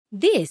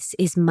This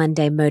is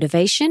Monday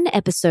Motivation,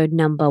 episode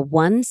number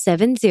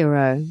 170.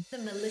 The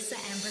Melissa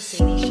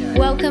Ambrosini Show.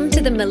 Welcome to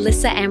the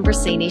Melissa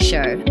Ambrosini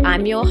Show.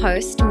 I'm your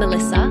host,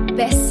 Melissa,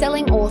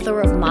 best-selling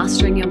author of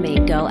Mastering Your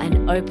Mean Girl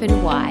and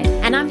Open Wide.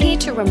 And I'm here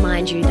to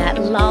remind you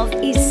that love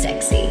is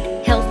sexy,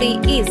 healthy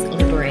is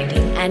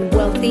liberating, and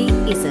wealthy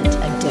isn't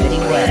a dirty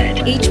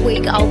word. Each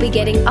week, I'll be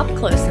getting up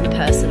close and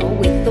personal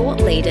with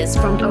thought leaders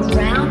from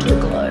around the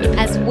globe,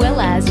 as well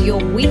as your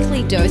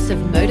weekly dose of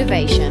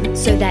motivation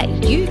so that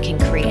you can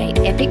create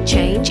epic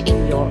change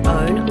in your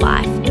own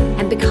life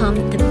and become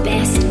the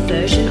best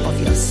version of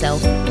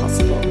yourself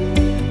possible.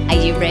 Are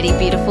you ready,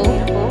 beautiful?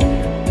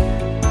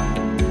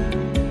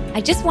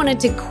 I just wanted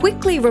to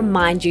quickly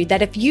remind you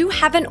that if you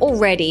haven't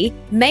already,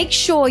 make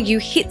sure you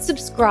hit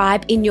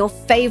subscribe in your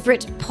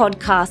favorite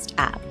podcast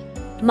app.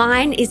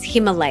 Mine is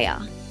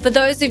Himalaya. For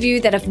those of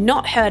you that have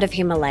not heard of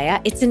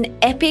Himalaya, it's an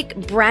epic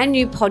brand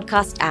new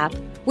podcast app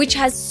which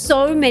has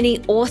so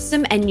many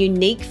awesome and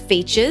unique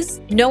features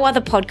no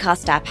other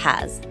podcast app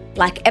has,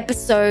 like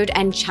episode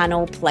and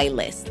channel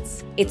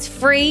playlists. It's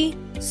free,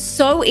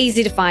 so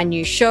easy to find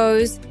new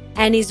shows,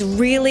 and is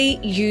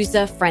really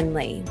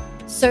user-friendly.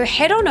 So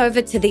head on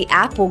over to the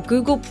app or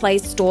Google Play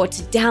Store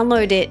to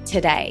download it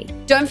today.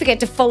 Don't forget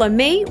to follow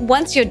me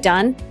once you're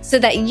done so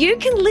that you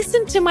can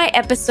listen to my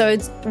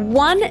episodes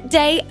one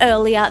day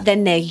earlier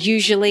than they're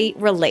usually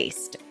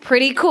released.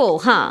 Pretty cool,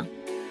 huh?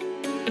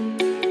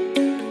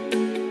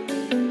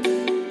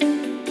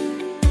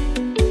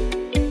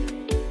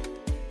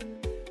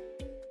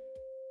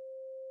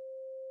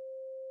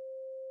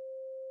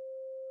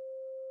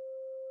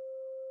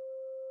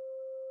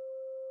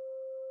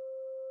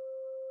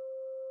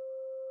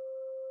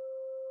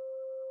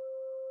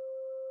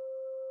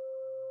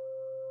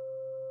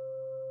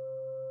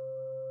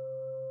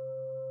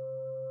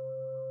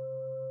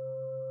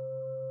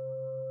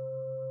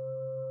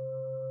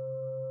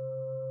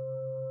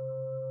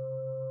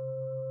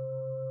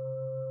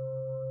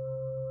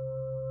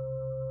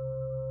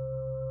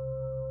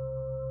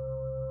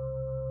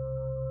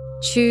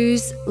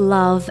 Choose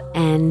love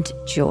and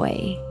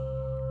joy.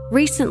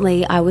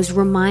 Recently, I was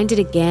reminded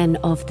again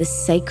of the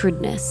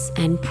sacredness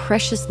and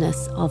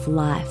preciousness of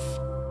life,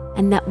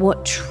 and that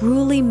what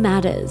truly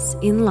matters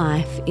in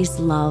life is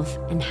love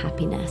and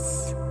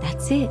happiness.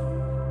 That's it.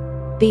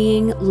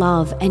 Being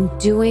love and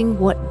doing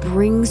what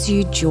brings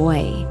you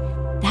joy.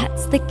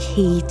 That's the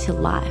key to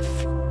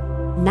life.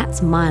 And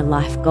that's my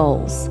life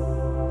goals.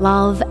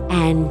 Love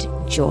and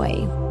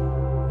joy.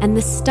 And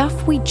the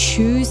stuff we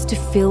choose to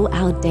fill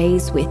our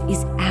days with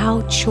is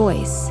our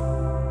choice.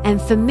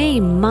 And for me,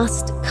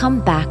 must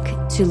come back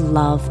to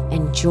love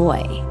and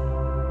joy.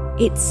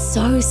 It's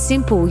so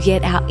simple,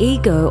 yet our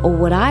ego, or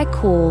what I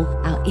call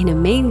our inner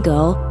mean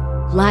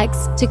girl,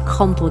 likes to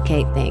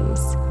complicate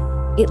things.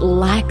 It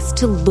likes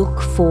to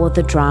look for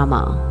the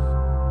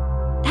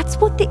drama. That's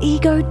what the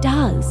ego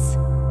does.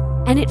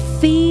 And it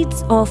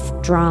feeds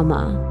off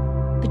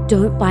drama. But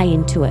don't buy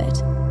into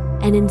it.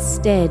 And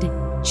instead,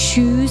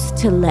 choose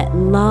to let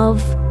love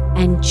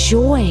and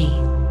joy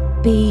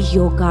be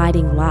your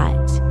guiding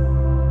light.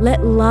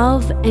 Let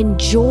love and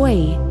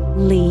joy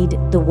lead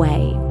the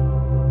way.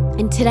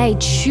 And today,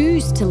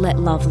 choose to let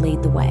love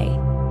lead the way.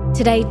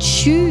 Today,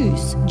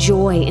 choose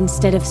joy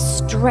instead of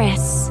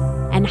stress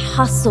and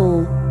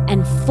hustle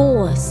and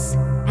force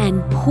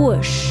and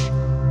push.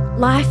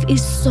 Life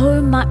is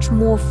so much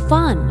more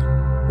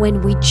fun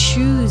when we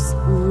choose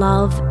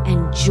love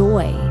and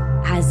joy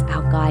as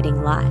our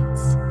guiding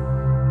lights.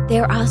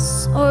 There are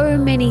so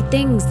many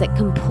things that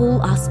can pull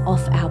us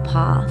off our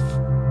path.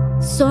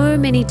 So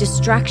many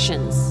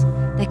distractions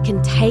that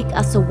can take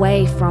us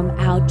away from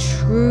our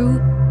true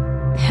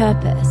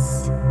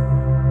purpose.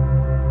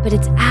 But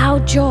it's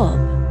our job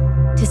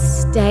to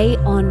stay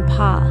on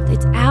path.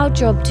 It's our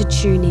job to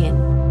tune in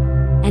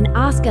and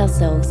ask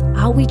ourselves,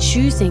 are we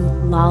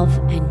choosing love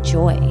and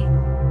joy?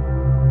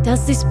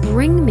 Does this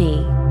bring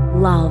me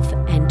love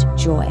and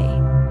joy?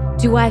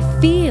 Do I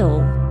feel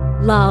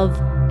love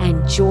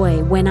and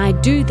joy when I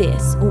do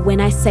this, or when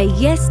I say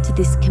yes to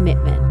this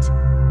commitment?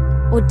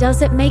 Or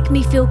does it make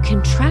me feel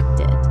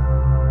contracted?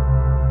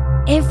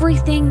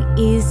 Everything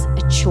is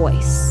a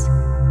choice,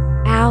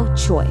 our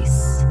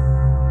choice.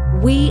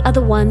 We are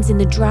the ones in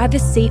the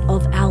driver's seat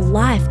of our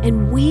life,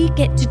 and we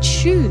get to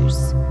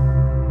choose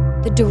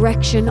the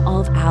direction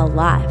of our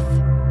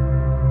life.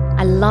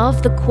 I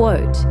love the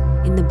quote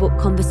in the book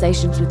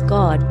Conversations with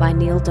God by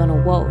Neale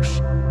Donald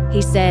Walsch.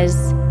 He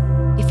says,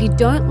 if you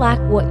don't like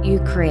what you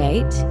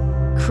create,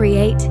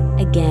 create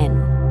again.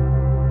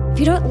 If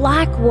you don't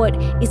like what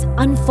is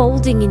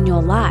unfolding in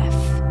your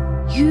life,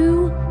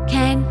 you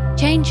can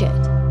change it.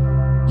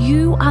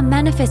 You are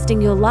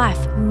manifesting your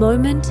life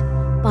moment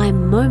by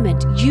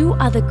moment. You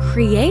are the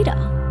creator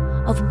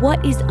of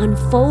what is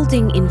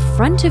unfolding in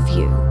front of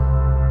you.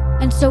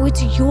 And so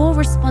it's your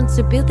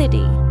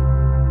responsibility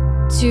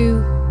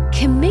to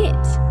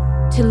commit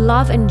to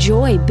love and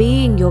joy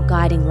being your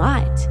guiding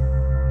light,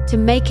 to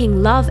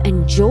making love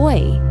and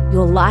joy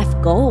your life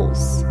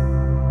goals.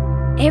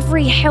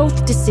 Every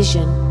health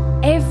decision,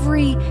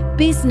 every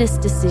business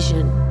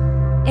decision,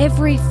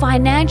 every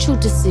financial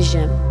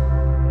decision,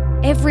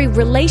 every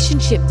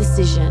relationship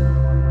decision,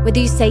 whether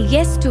you say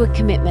yes to a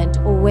commitment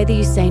or whether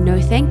you say no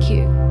thank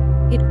you,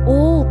 it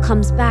all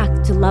comes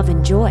back to love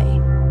and joy.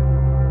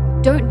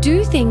 Don't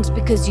do things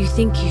because you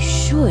think you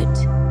should.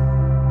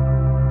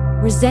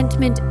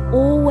 Resentment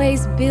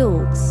always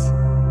builds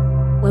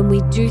when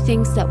we do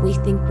things that we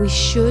think we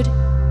should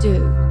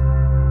do.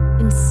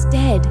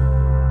 Instead,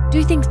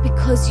 do things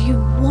because you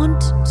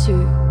want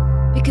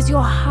to, because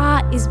your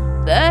heart is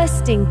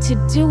bursting to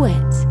do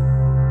it.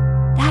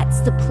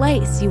 That's the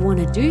place you want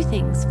to do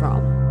things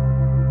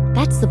from.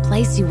 That's the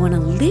place you want to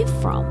live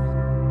from.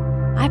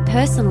 I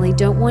personally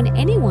don't want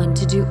anyone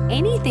to do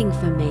anything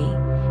for me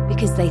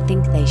because they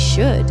think they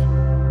should.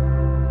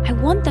 I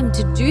want them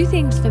to do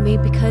things for me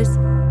because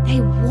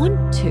they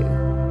want to.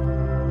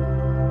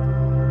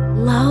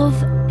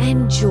 Love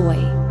and joy,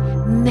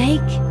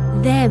 make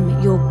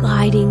them your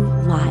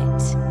guiding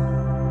light.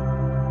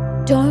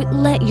 Don't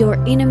let your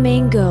inner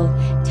mean girl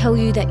tell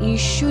you that you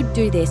should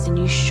do this and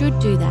you should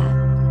do that.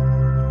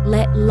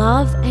 Let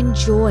love and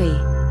joy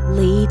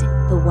lead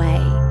the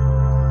way.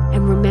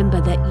 And remember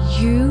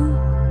that you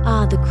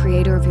are the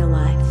creator of your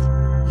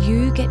life.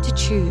 You get to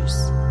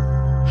choose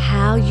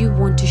how you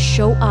want to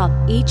show up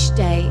each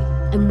day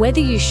and whether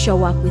you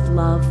show up with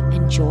love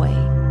and joy.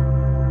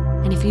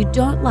 And if you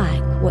don't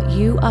like what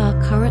you are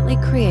currently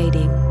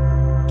creating,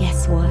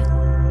 guess what?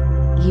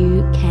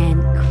 You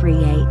can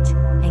create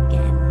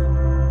again.